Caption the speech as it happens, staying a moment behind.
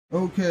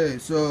Okay,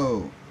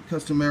 so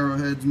custom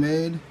arrowheads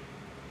made.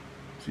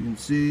 As you can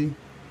see,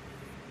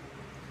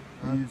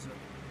 I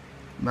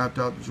mapped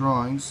out the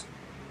drawings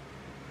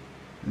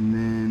and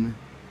then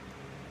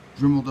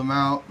dremeled them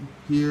out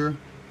here.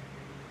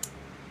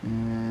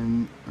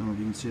 And I don't know if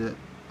you can see that.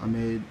 I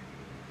made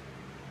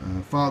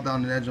filed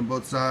down an edge on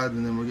both sides,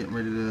 and then we're getting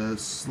ready to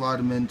slide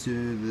them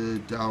into the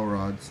dowel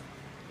rods.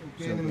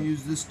 Okay, so I'm going to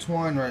use this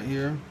twine right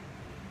here,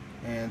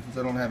 and since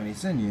I don't have any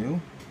sinew,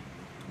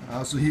 I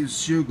also use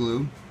shoe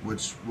glue,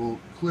 which will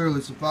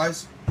clearly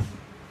suffice.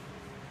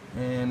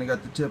 And I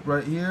got the tip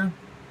right here,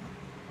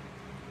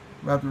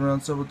 wrapped it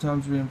around several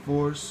times,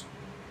 reinforced.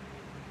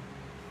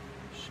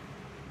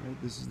 Right,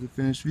 this is the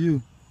finished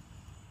view.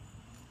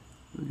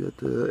 We got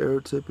the arrow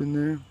tip in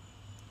there,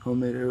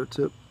 homemade arrow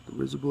tip, the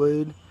razor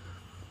blade,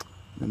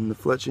 and the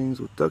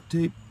fletchings with duct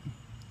tape,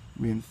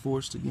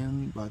 reinforced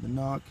again by the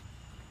knock.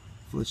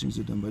 Fletchings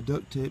are done by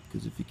duct tape,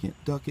 because if you can't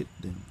duck it,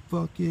 then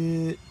fuck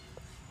it.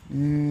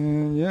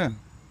 And yeah,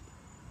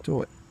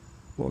 tow it.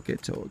 Walk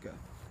it, tow it, guy.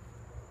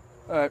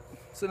 Alright,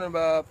 sitting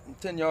about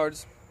 10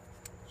 yards.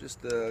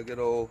 Just a good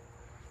old,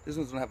 this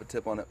one's gonna have a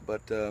tip on it,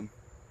 but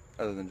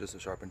other than just a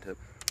sharpened tip.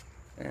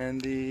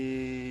 And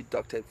the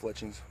duct tape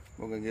fletchings.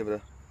 We're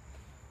gonna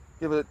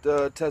give it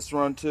a test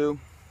run too,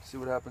 see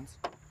what happens.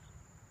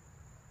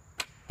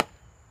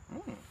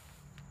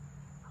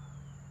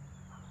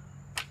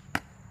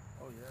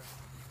 Oh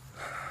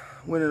yeah.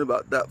 Went in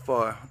about that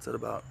far. It's at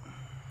about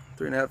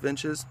 3.5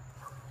 inches.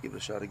 Give it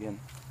a shot again.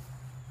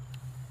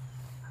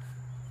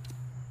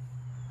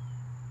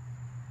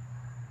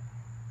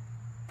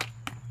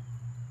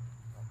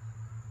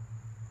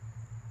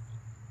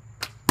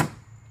 Oh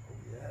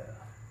yeah,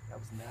 that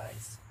was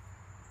nice.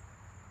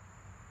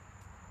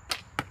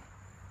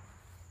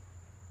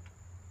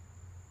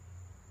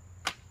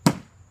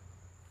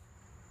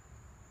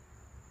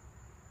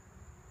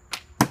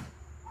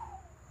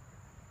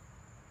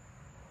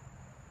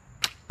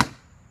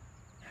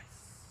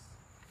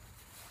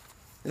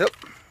 Yep,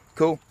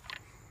 cool.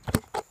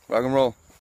 Rock and roll.